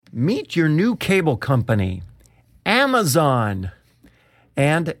Meet your new cable company, Amazon.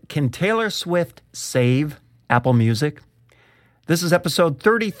 And can Taylor Swift save Apple Music? This is episode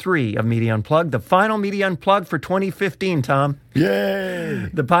 33 of Media Unplugged, the final Media Unplugged for 2015, Tom. Yay!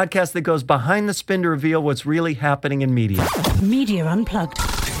 The podcast that goes behind the spin to reveal what's really happening in media. Media Unplugged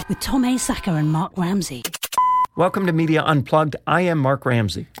with Tom Asacker and Mark Ramsey. Welcome to Media Unplugged. I am Mark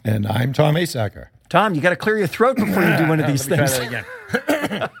Ramsey. And I'm Tom Asacker. Tom, you got to clear your throat before you do one of these things. Try that again.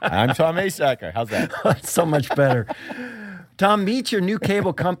 I'm Tom Asacker. How's that? That's so much better. Tom, meet your new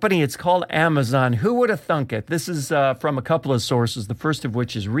cable company. It's called Amazon. Who would have thunk it? This is from a couple of sources, the first of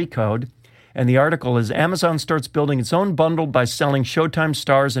which is Recode. And the article is, Amazon starts building its own bundle by selling Showtime,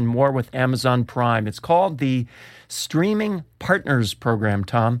 Stars, and more with Amazon Prime. It's called the Streaming Partners Program,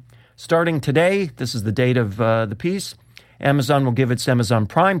 Tom. Starting today, this is the date of the piece, Amazon will give its Amazon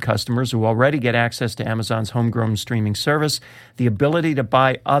Prime customers who already get access to Amazon's homegrown streaming service the ability to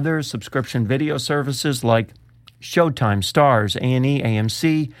buy other subscription video services like Showtime, Stars, A&E,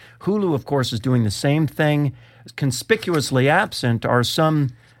 AMC. Hulu, of course, is doing the same thing. Conspicuously absent are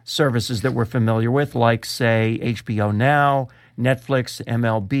some services that we're familiar with, like, say, HBO Now, Netflix,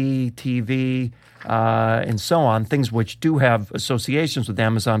 MLB, TV, and so on, things which do have associations with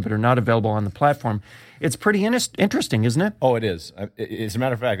Amazon but are not available on the platform. It's pretty interesting, isn't it? Oh, it is. As a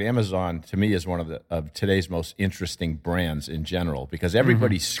matter of fact, Amazon, to me, is one of today's most interesting brands in general because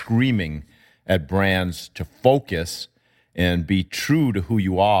everybody's screaming at brands to focus and be true to who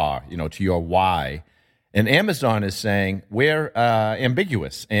you are, to your why. And Amazon is saying, we're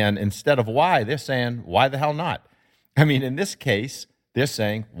ambiguous. And instead of why, they're saying, why the hell not? I mean, in this case, they're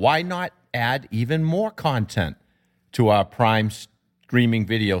saying, why not add even more content to our Prime streaming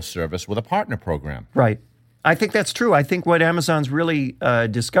video service with a partner program? Right. I think that's true. I think what Amazon's really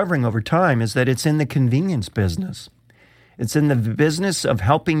discovering over time is that it's in the convenience business. It's in the business of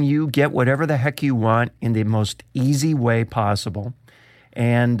helping you get whatever the heck you want in the most easy way possible.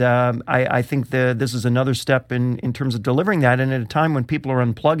 And I think this is another step in terms of delivering that. And at a time when people are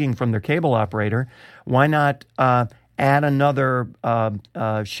unplugging from their cable operator, why not add another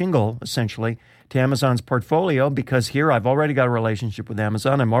shingle, essentially, to Amazon's portfolio? Because here I've already got a relationship with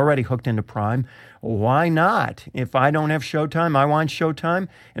Amazon. I'm already hooked into Prime. Why not? If I don't have Showtime, I want Showtime.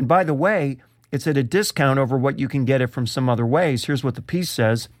 And by the way, it's at a discount over what you can get it from some other ways. Here's what the piece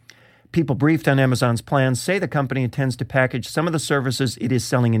says. People briefed on Amazon's plans say the company intends to package some of the services it is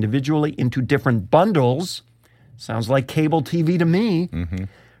selling individually into different bundles. Sounds like cable TV to me. Mm-hmm.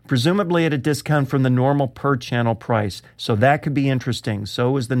 Presumably at a discount from the normal per-channel price. So that could be interesting.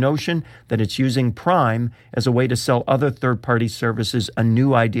 So is the notion that it's using Prime as a way to sell other third-party services, a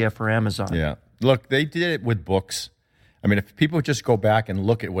new idea for Amazon. Yeah. Look, they did it with books. I mean, if people just go back and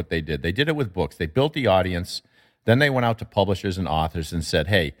look at what they did it with books. They built the audience. Then they went out to publishers and authors and said,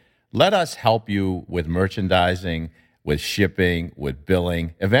 hey, let us help you with merchandising, with shipping, with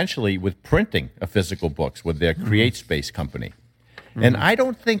billing, eventually with printing of physical books with their CreateSpace company. Mm-hmm. And I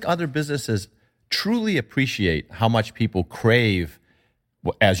don't think other businesses truly appreciate how much people crave,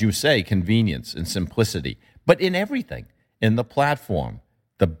 as you say, convenience and simplicity. But in everything, in the platform,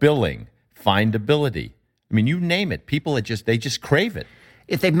 the billing, findability, I mean, you name it. People they just crave it.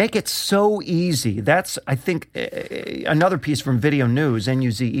 If they make it so easy, that's, I think, another piece from Video News,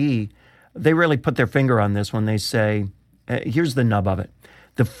 NUZE, they really put their finger on this when they say, here's the nub of it.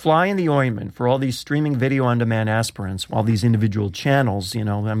 The fly in the ointment for all these streaming video on-demand aspirants, all these individual channels,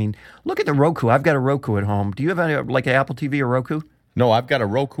 I mean, look at the Roku. I've got a Roku at home. Do you have like an Apple TV or Roku? No, I've got a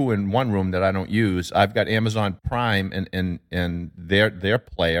Roku in one room that I don't use. I've got Amazon Prime and their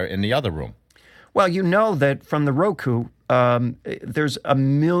player in the other room. Well, you know that from the Roku, there's a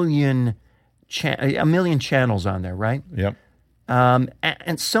million channels on there, right? Yep.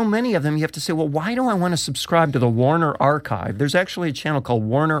 And so many of them, you have to say, well, why do I want to subscribe to the Warner Archive? There's actually a channel called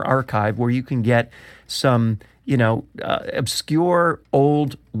Warner Archive where you can get some, obscure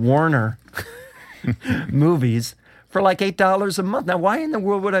old Warner movies for like $8 a month. Now, why in the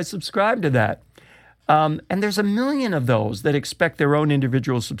world would I subscribe to that? And there's a million of those that expect their own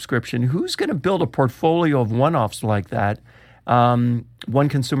individual subscription. Who's going to build a portfolio of one-offs like that, one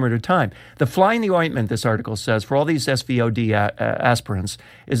consumer at a time? The fly in the ointment, this article says, for all these SVOD aspirants,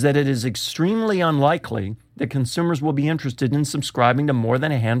 is that it is extremely unlikely that consumers will be interested in subscribing to more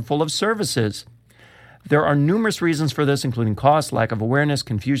than a handful of services. There are numerous reasons for this, including cost, lack of awareness,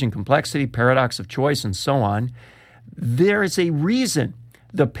 confusion, complexity, paradox of choice, and so on. There is a reason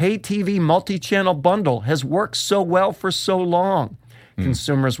the pay TV multi-channel bundle has worked so well for so long.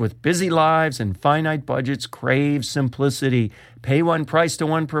 Consumers with busy lives and finite budgets crave simplicity. Pay one price to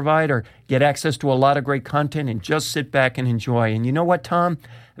one provider, get access to a lot of great content, and just sit back and enjoy. And you know what, Tom?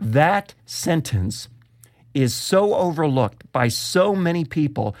 That sentence is so overlooked by so many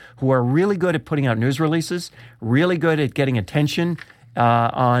people who are really good at putting out news releases, really good at getting attention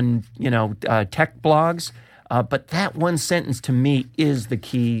on tech blogs. But that one sentence to me is the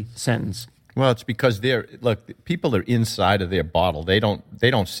key sentence. Well, it's because people are inside of their bottle. They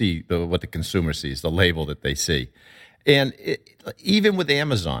don't see what the consumer sees, the label that they see. And even with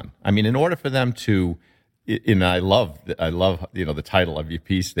Amazon, I mean, in order for them to, and I love the title of your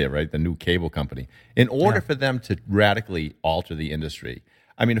piece there, right? The new cable company. In order for them to radically alter the industry,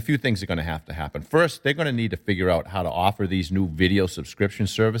 I mean, a few things are going to have to happen. First, they're going to need to figure out how to offer these new video subscription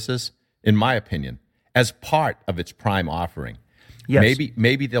services, in my opinion, as part of its Prime offering. Yes.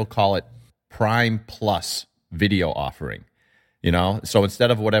 Maybe they'll call it Prime Plus video offering. So instead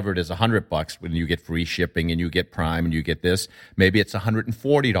of whatever it is, $100 when you get free shipping and you get Prime and you get this, maybe it's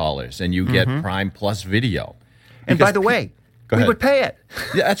 $140 and you get Prime Plus video. And by the way, we would pay it.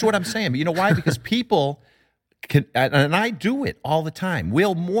 Yeah, that's what I'm saying. But you know why? Because people can, and I do it all the time,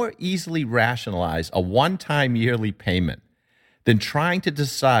 will more easily rationalize a one-time yearly payment than trying to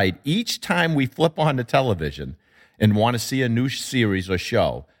decide each time we flip on the television and want to see a new series or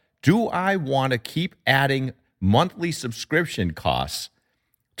show, do I want to keep adding monthly subscription costs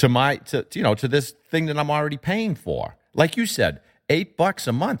to this thing that I'm already paying for? Like you said, $8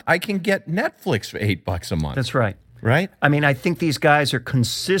 a month. I can get Netflix for $8 a month. That's right. Right? I mean, I think these guys are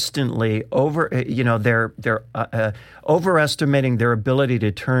consistently they're overestimating their ability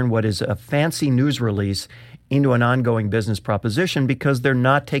to turn what is a fancy news release into an ongoing business proposition because they're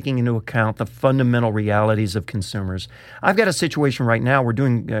not taking into account the fundamental realities of consumers. I've got a situation right now.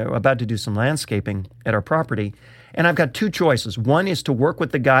 We're about to do some landscaping at our property, and I've got two choices. One is to work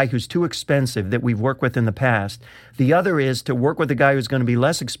with the guy who's too expensive that we've worked with in the past. The other is to work with the guy who's going to be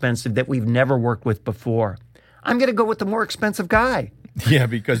less expensive that we've never worked with before. I'm going to go with the more expensive guy. Yeah,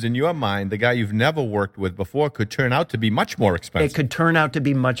 because in your mind, the guy you've never worked with before could turn out to be much more expensive. It could turn out to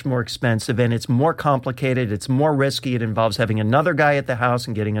be much more expensive, and it's more complicated. It's more risky. It involves having another guy at the house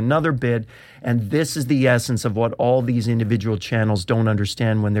and getting another bid. And this is the essence of what all these individual channels don't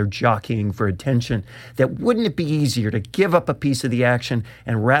understand when they're jockeying for attention. That wouldn't it be easier to give up a piece of the action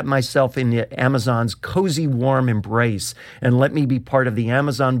and wrap myself in Amazon's cozy, warm embrace and let me be part of the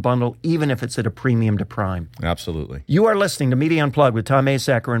Amazon bundle, even if it's at a premium to Prime? Absolutely. You are listening to Media Unplugged with Tom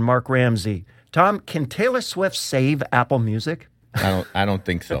Asacker and Mark Ramsey. Tom, can Taylor Swift save Apple Music? I don't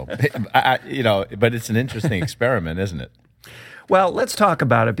think so. But it's an interesting experiment, isn't it? Well, let's talk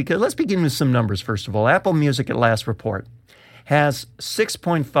about it because let's begin with some numbers, first of all. Apple Music at last report has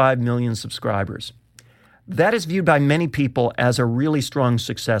 6.5 million subscribers. That is viewed by many people as a really strong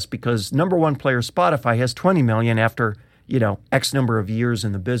success because number one player Spotify has 20 million after, X number of years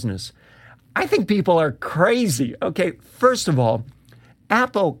in the business. I think people are crazy. Okay, first of all,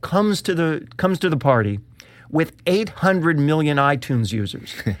 Apple comes to the party with 800 million iTunes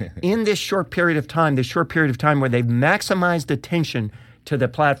users in this short period of time where they've maximized attention to the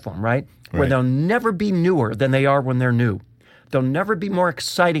platform, right? Where they'll never be newer than they are when they're new. They'll never be more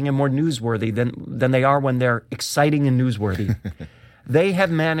exciting and more newsworthy than they are when they're exciting and newsworthy. They have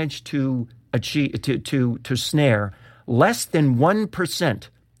managed to achieve to snare less than 1%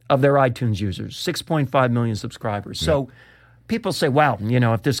 of their iTunes users, 6.5 million subscribers. Yeah. So people say, wow,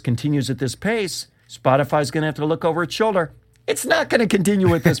 if this continues at this pace, Spotify's going to have to look over its shoulder. It's not going to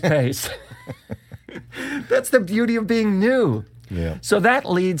continue at this pace. That's the beauty of being new. Yeah. So that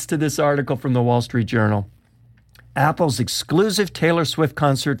leads to this article from the Wall Street Journal. Apple's exclusive Taylor Swift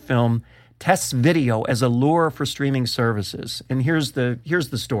concert film tests video as a lure for streaming services. And here's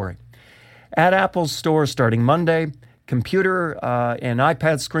the story. At Apple's store starting Monday, computer and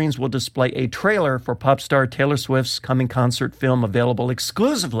iPad screens will display a trailer for pop star Taylor Swift's coming concert film available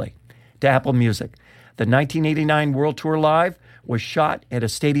exclusively to Apple Music. The 1989 World Tour Live was shot at a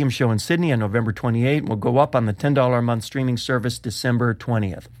stadium show in Sydney on November 28 and will go up on the $10 a month streaming service December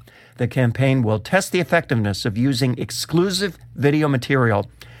 20th. The campaign will test the effectiveness of using exclusive video material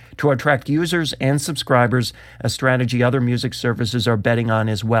to attract users and subscribers, a strategy other music services are betting on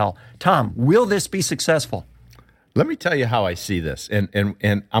as well. Tom, will this be successful? Let me tell you how I see this, and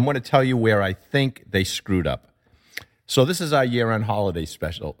I'm going to tell you where I think they screwed up. So this is our year-end holiday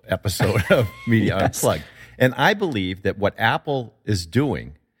special episode of Media Unplugged. And I believe that what Apple is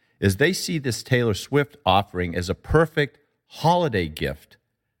doing is they see this Taylor Swift offering as a perfect holiday gift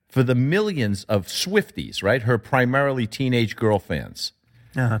for the millions of Swifties, right? Her primarily teenage girl fans.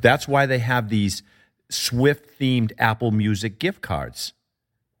 Uh-huh. That's why they have these Swift-themed Apple Music gift cards.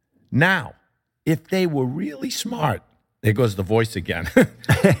 Now, if they were really smart, there goes the voice again.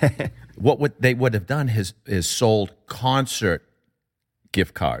 They would have done is sold concert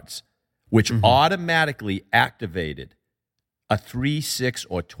gift cards, which automatically activated a 3, 6,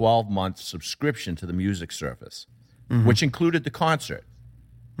 or 12-month subscription to the music service, which included the concert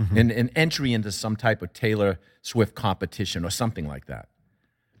and an entry into some type of Taylor Swift competition or something like that.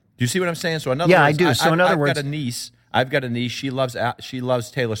 Do you see what I'm saying? So in other words, I do. So in other words, I've got a niece. She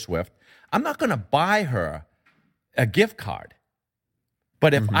loves Taylor Swift. I'm not going to buy her a gift card.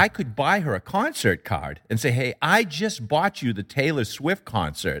 But if I could buy her a concert card and say, hey, I just bought you the Taylor Swift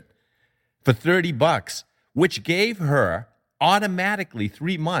concert for $30, which gave her automatically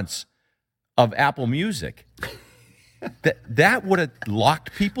 3 months of Apple Music, that would have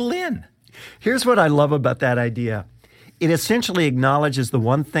locked people in. Here's what I love about that idea. It essentially acknowledges the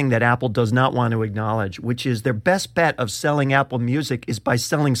one thing that Apple does not want to acknowledge, which is their best bet of selling Apple Music is by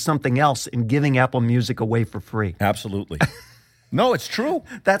selling something else and giving Apple Music away for free. Absolutely. No, it's true.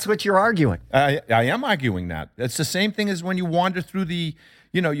 That's what you're arguing. I am arguing that. It's the same thing as when you wander through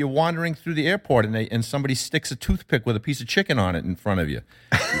you're wandering through the airport and somebody sticks a toothpick with a piece of chicken on it in front of you.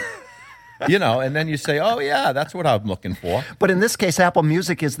 And then you say, oh, yeah, that's what I'm looking for. But in this case, Apple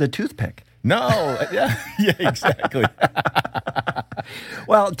Music is the toothpick. No, yeah, exactly.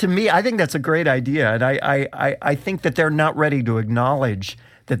 Well, to me, I think that's a great idea. And I think that they're not ready to acknowledge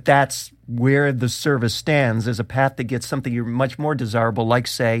that that's where the service stands as a path to get something much more desirable, like,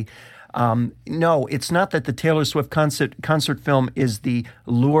 say, no, it's not that the Taylor Swift concert film is the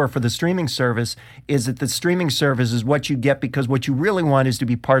lure for the streaming service, is that the streaming service is what you get because what you really want is to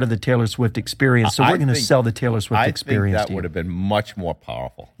be part of the Taylor Swift experience. So we're going to sell the Taylor Swift experience. I think that would have been much more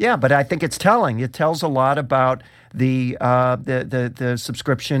powerful. Yeah, but I think it's telling. It tells a lot about the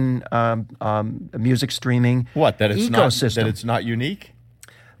subscription music streaming ecosystem. That it's not unique?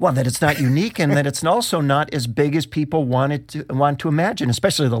 Well, that it's not unique and that it's also not as big as people want to imagine,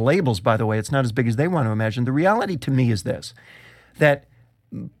 especially the labels, by the way. It's not as big as they want to imagine. The reality to me is this, that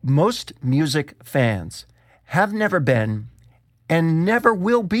most music fans have never been and never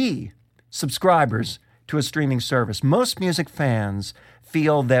will be subscribers to a streaming service. Most music fans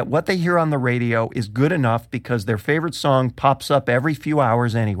feel that what they hear on the radio is good enough because their favorite song pops up every few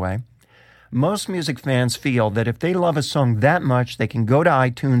hours anyway. Most music fans feel that if they love a song that much, they can go to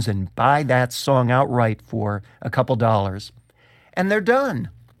iTunes and buy that song outright for a couple dollars. And they're done.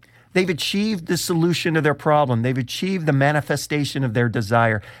 They've achieved the solution to their problem. They've achieved the manifestation of their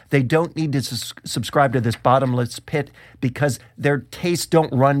desire. They don't need to subscribe to this bottomless pit because their tastes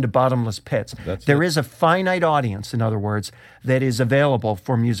don't run to bottomless pits. There is a finite audience, in other words, that is available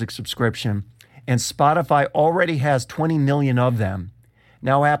for music subscription. And Spotify already has 20 million of them.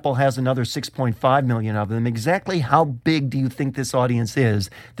 Now Apple has another 6.5 million of them. Exactly how big do you think this audience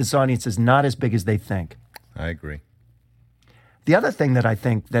is? This audience is not as big as they think. I agree. The other thing that I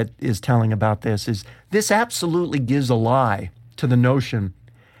think that is telling about this is this absolutely gives a lie to the notion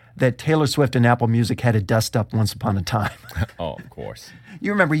that Taylor Swift and Apple Music had a dust up once upon a time. Oh, of course.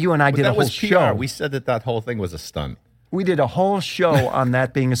 You remember you and I did a whole show. We said that whole thing was a stunt. We did a whole show on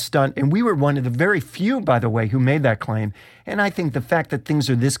that being a stunt, and we were one of the very few, by the way, who made that claim. And I think the fact that things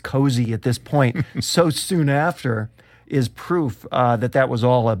are this cozy at this point so soon after is proof that was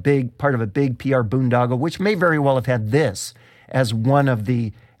all a big part of a big PR boondoggle, which may very well have had this as one of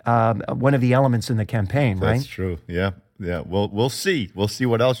the elements in the campaign, right? That's true. Yeah. We'll see. We'll see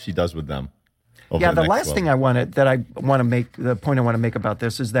what else she does with them. The last thing the point I want to make about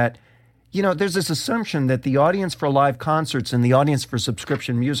this is that, there's this assumption that the audience for live concerts and the audience for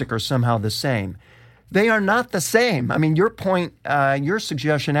subscription music are somehow the same. They are not the same. I mean, your point, your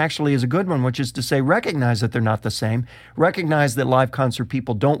suggestion actually is a good one, which is to say recognize that they're not the same. Recognize that live concert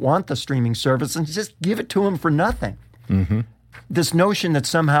people don't want the streaming service and just give it to them for nothing. Mm-hmm. This notion that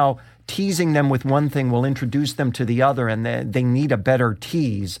somehow teasing them with one thing will introduce them to the other and they need a better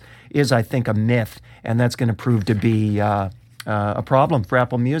tease is, I think, a myth. And that's going to prove to be a problem for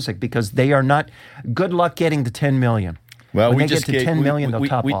Apple Music because they are not – good luck getting to 10 million. Well, when they get to 10 million, they'll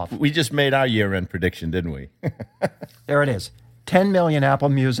top off. We just made our year-end prediction, didn't we? There it is. 10 million Apple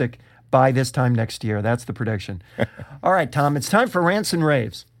Music by this time next year. That's the prediction. All right, Tom, it's time for Rants and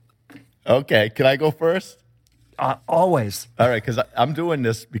Raves. Okay. Can I go first? Always. All right, because I'm doing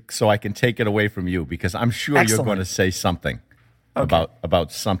this so I can take it away from you because I'm sure Excellent. You're going to say something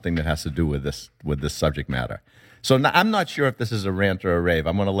about something that has to do with this subject matter. So now, I'm not sure if this is a rant or a rave.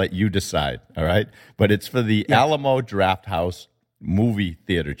 I'm going to let you decide, all right? But it's for the Alamo Drafthouse movie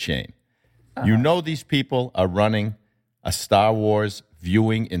theater chain. You know these people are running a Star Wars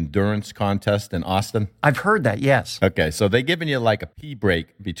viewing endurance contest in Austin? I've heard that, yes. Okay, so they're giving you like a pee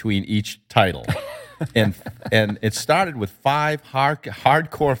break between each title. and it started with 5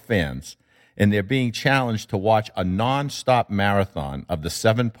 hardcore fans, and they're being challenged to watch a non-stop marathon of the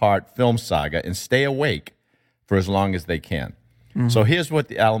 7-part film saga and stay awake for as long as they can. So here's what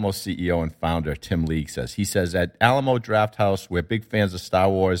the Alamo CEO and founder, Tim League, says. He says, at Alamo Drafthouse, we're big fans of Star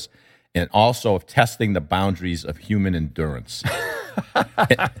Wars and also of testing the boundaries of human endurance.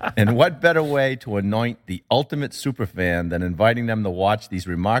 And what better way to anoint the ultimate superfan than inviting them to watch these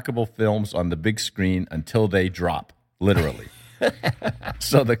remarkable films on the big screen until they drop, literally.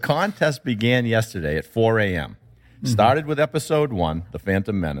 So the contest began yesterday at 4 a.m. Started with Episode 1, The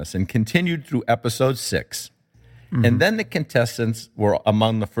Phantom Menace, and continued through Episode 6. And then the contestants were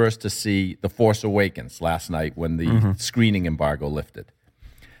among the first to see The Force Awakens last night when the screening embargo lifted.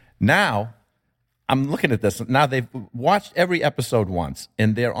 Now, I'm looking at this. Now, they've watched every episode once,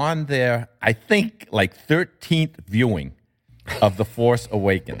 and they're on their, I think, like 13th viewing of The Force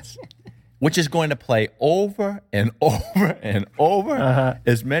Awakens, which is going to play over and over and over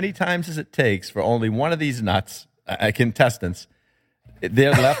as many times as it takes for only one of these nuts, contestants.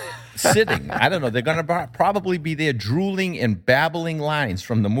 They're left sitting. I don't know. They're going to probably be there drooling and babbling lines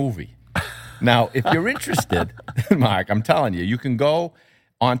from the movie. Now, if you're interested, Mark, I'm telling you, you can go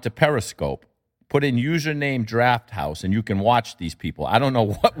onto Periscope, put in username Draft House, and you can watch these people. I don't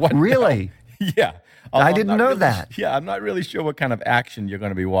know what Really? Yeah. I didn't know that. Yeah, I'm not really sure what kind of action you're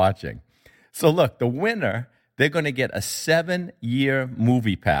going to be watching. So look, the winner, they're going to get a 7-year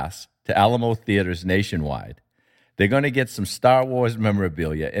movie pass to Alamo Theaters nationwide. They're going to get some Star Wars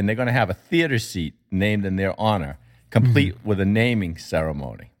memorabilia, and they're going to have a theater seat named in their honor, complete with a naming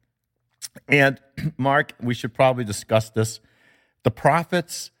ceremony. And, Mark, we should probably discuss this. The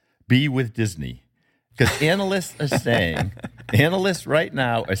profits be with Disney. Because analysts right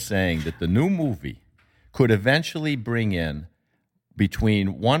now are saying that the new movie could eventually bring in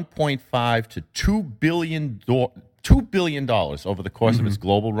between $1.5 to $2 billion over the course of its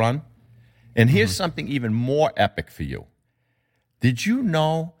global run. And here's something even more epic for you. Did you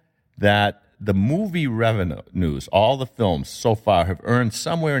know that the movie revenues, all the films so far, have earned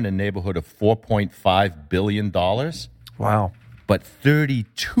somewhere in the neighborhood of $4.5 billion? Wow. But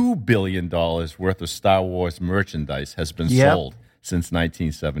 $32 billion worth of Star Wars merchandise has been sold since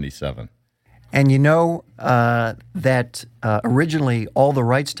 1977. And you know that originally all the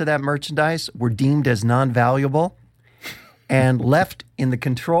rights to that merchandise were deemed as non-valuable and left in the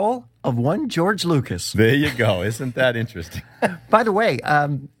control of one George Lucas. There you go. Isn't that interesting? By the way,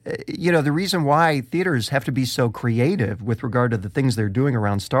 you know, the reason why theaters have to be so creative with regard to the things they're doing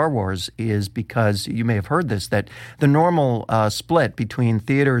around Star Wars is because, you may have heard this, that the normal split between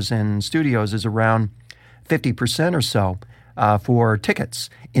theaters and studios is around 50% or so for tickets.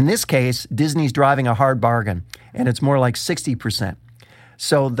 In this case, Disney's driving a hard bargain, and it's more like 60%.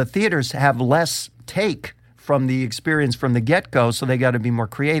 So the theaters have less take from the experience from the get-go, so they got to be more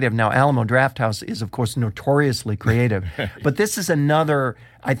creative. Now, Alamo Drafthouse is, of course, notoriously creative. But this is another,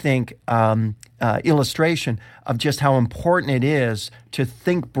 I think, illustration of just how important it is to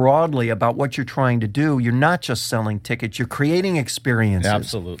think broadly about what you're trying to do. You're not just selling tickets. You're creating experiences.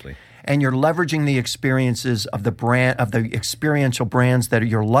 Absolutely. And you're leveraging the experiences of the brand, of the experiential brands that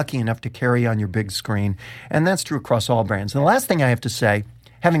you're lucky enough to carry on your big screen. And that's true across all brands. And the last thing I have to say,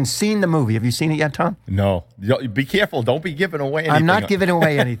 having seen the movie, have you seen it yet, Tom? No. Be careful. Don't be giving away anything. I'm not giving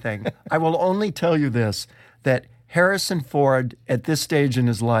away anything. I will only tell you this, that Harrison Ford, at this stage in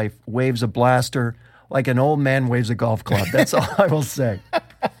his life, waves a blaster like an old man waves a golf club. That's all I will say.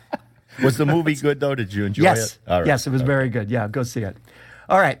 Was the movie good, though? Did you enjoy Yes. it? All right. Yes, it was very good. Yeah, go see it.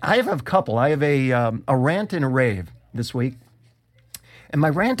 All right, I have a couple. I have a rant and a rave this week. And my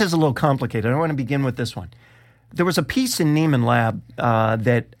rant is a little complicated. I want to begin with this one. There was a piece in Neiman Lab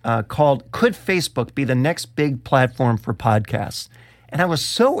that called, "Could Facebook be the next big platform for podcasts?" And I was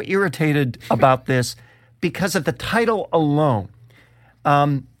so irritated about this because of the title alone.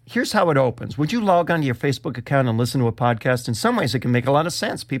 Here's how it opens. Would you log onto your Facebook account and listen to a podcast? In some ways, it can make a lot of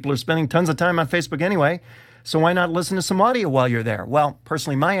sense. People are spending tons of time on Facebook anyway, so why not listen to some audio while you're there? Well,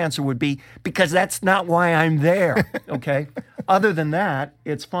 personally, my answer would be, because that's not why I'm there, okay? Other than that,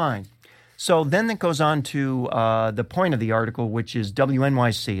 it's fine. So then it goes on to the point of the article, which is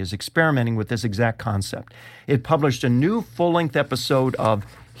WNYC is experimenting with this exact concept. It published a new full-length episode of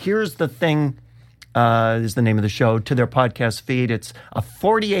Here's the Thing, is the name of the show, to their podcast feed. It's a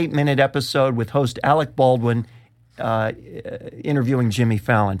 48-minute episode with host Alec Baldwin interviewing Jimmy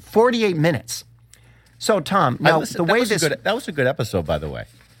Fallon. 48 minutes. So, Tom, now the way this... That was a good episode, by the way.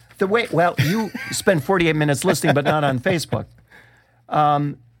 Well, you spend 48 minutes listening, but not on Facebook.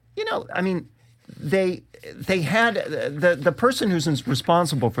 I mean, they had the person who's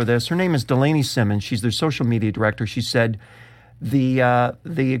responsible for this. Her name is Delaney Simmons. She's their social media director. She said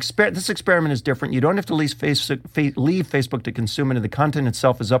this experiment is different. You don't have to leave Facebook to consume it, and the content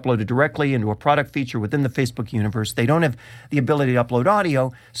itself is uploaded directly into a product feature within the Facebook universe. They don't have the ability to upload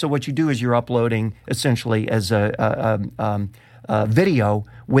audio, so what you do is you're uploading essentially as a video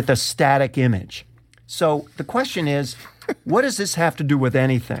with a static image. So the question is, what does this have to do with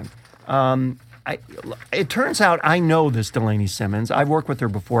anything? It turns out I know this Delaney Simmons. I've worked with her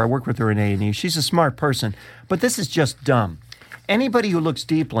before. I worked with her in A&E. She's a smart person, but this is just dumb. Anybody who looks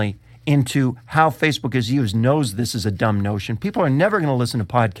deeply into how Facebook is used knows this is a dumb notion. People are never going to listen to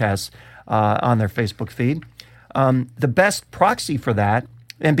podcasts on their Facebook feed. The best proxy for that,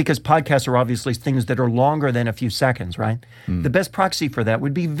 and because podcasts are obviously things that are longer than a few seconds, right? The best proxy for that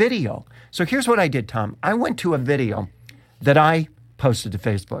would be video. So here's what I did, Tom. I went to a video that I posted to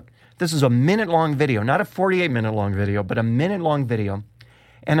Facebook. This is a minute-long video, not a 48-minute-long video, but a minute-long video.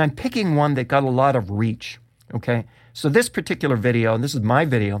 And I'm picking one that got a lot of reach, okay? So this particular video, and this is my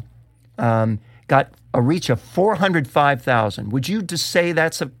video, got a reach of 405,000. Would you just say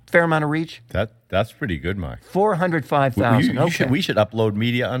that's a fair amount of reach? That's pretty good, Mark. 405,000, okay. We should upload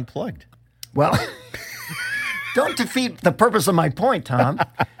Media Unplugged. Well, don't defeat the purpose of my point, Tom.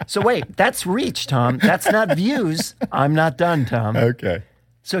 So wait, that's reach, Tom. That's not views. I'm not done, Tom. Okay.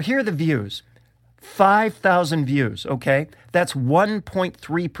 So here are the views. 5,000 views, okay? That's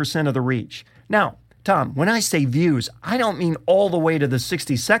 1.3% of the reach. Now, Tom, when I say views, I don't mean all the way to the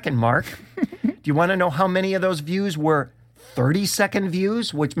 60-second mark. Do you want to know how many of those views were 30-second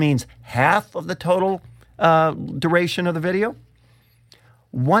views, which means half of the total duration of the video?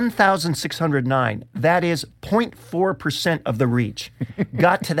 1,609. That is 0.4% of the reach.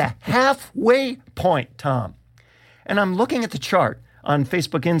 Got to the halfway point, Tom. And I'm looking at the chart on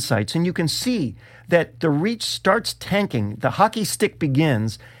Facebook Insights, and you can see that the reach starts tanking. The hockey stick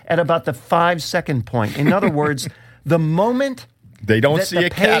begins at about the 5-second point. In other words, the moment they don't see a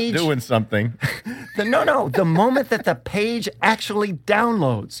cat doing something. The moment that the page actually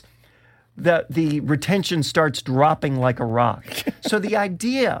downloads, the retention starts dropping like a rock. So the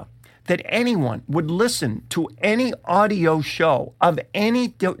idea that anyone would listen to any audio show of any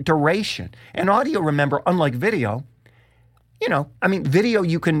duration, and audio, remember, unlike video, video,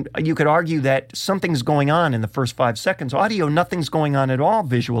 you could argue that something's going on in the first 5 seconds. Audio, nothing's going on at all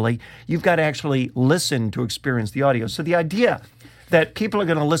visually. You've got to actually listen to experience the audio. So the idea that people are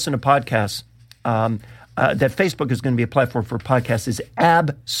going to listen to podcasts, that Facebook is going to be a platform for podcasts is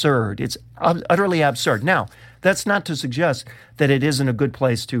absurd. It's utterly absurd. Now, that's not to suggest that it isn't a good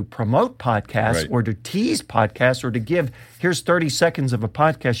place to promote podcasts or to tease podcasts or to give, here's 30 seconds of a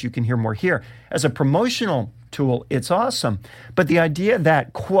podcast, you can hear more here. As a promotional tool, it's awesome. But the idea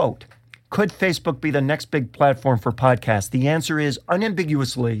that, quote, could Facebook be the next big platform for podcasts? The answer is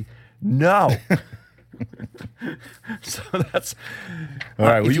unambiguously no. So that's all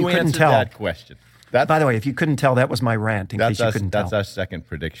right. Well, you answered that question. By the way, if you couldn't tell, that was my rant. In case you couldn't tell, that's our second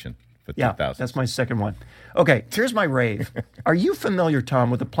prediction for 2000. Yeah, that's my second one. Okay, here's my rave. Are you familiar, Tom,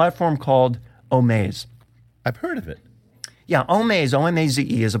 with a platform called Omaze? I've heard of it. Yeah, Omaze,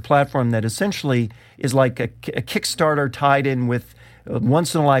 O-M-A-Z-E, is a platform that essentially is like a Kickstarter tied in with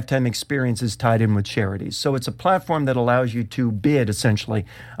once-in-a-lifetime experiences tied in with charities. So it's a platform that allows you to bid, essentially,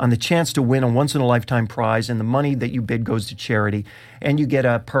 on the chance to win a once-in-a-lifetime prize, and the money that you bid goes to charity, and you get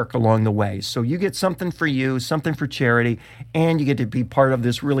a perk along the way. So you get something for you, something for charity, and you get to be part of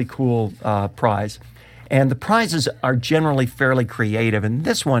this really cool prize. And the prizes are generally fairly creative, and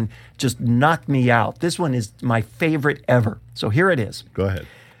this one just knocked me out. This one is my favorite ever. So here it is. Go ahead.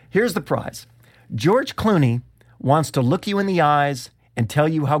 Here's the prize. George Clooney wants to look you in the eyes and tell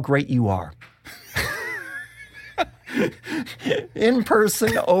you how great you are. In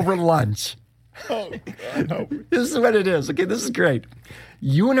person over lunch. Oh, God, no. This is what it is. Okay, this is great.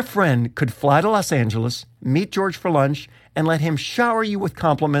 You and a friend could fly to Los Angeles, meet George for lunch, and let him shower you with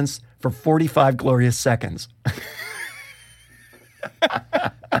compliments for 45 glorious seconds.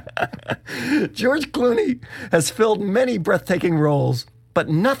 George Clooney has filled many breathtaking roles, but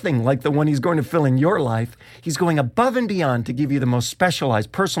nothing like the one he's going to fill in your life. He's going above and beyond to give you the most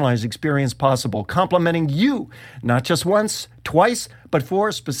specialized, personalized experience possible, complimenting you, not just once, twice, but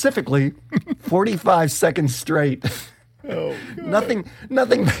for specifically 45 seconds straight. Oh, God.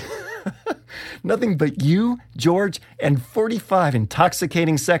 Nothing but you, George, and 45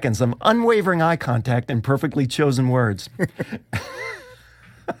 intoxicating seconds of unwavering eye contact and perfectly chosen words.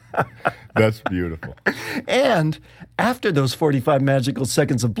 That's beautiful. And after those 45 magical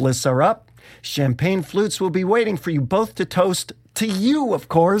seconds of bliss are up, champagne flutes will be waiting for you both to toast to you, of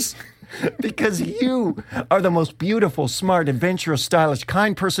course, because you are the most beautiful, smart, adventurous, stylish,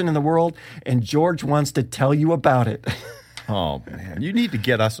 kind person in the world, and George wants to tell you about it. Oh, man. You need to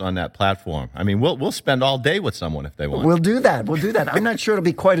get us on that platform. I mean, we'll spend all day with someone if they want. We'll do that. I'm not sure it'll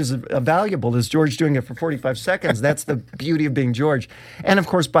be quite as valuable as George doing it for 45 seconds. That's the beauty of being George. And, of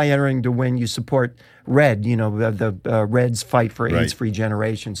course, by entering to win, you support RED, the Reds fight for AIDS-free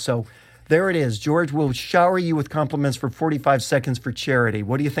generation. So there it is. George will shower you with compliments for 45 seconds for charity.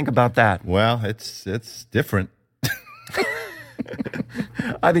 What do you think about that? Well, it's different.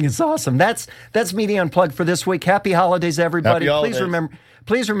 I think it's awesome. That's Media Unplugged for this week. Happy holidays, everybody. Happy holidays.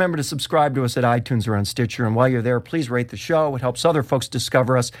 Please remember to subscribe to us at iTunes or on Stitcher. And while you're there, please rate the show. It helps other folks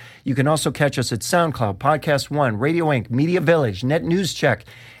discover us. You can also catch us at SoundCloud, Podcast One, Radio Inc., Media Village, Net News Check,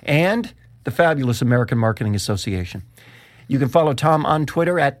 and the fabulous American Marketing Association. You can follow Tom on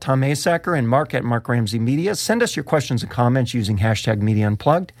Twitter at Tom Asacker and Mark at Mark Ramsey Media. Send us your questions and comments using hashtag Media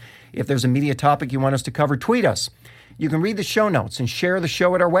Unplugged. If there's a media topic you want us to cover, tweet us. You can read the show notes and share the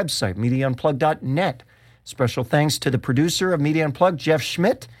show at our website, MediaUnplugged.net. Special thanks to the producer of Media Unplugged, Jeff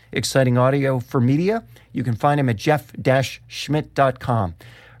Schmidt, exciting audio for media. You can find him at jeff-schmidt.com.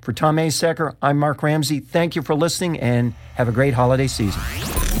 For Tom Asacker, I'm Mark Ramsey. Thank you for listening and have a great holiday season.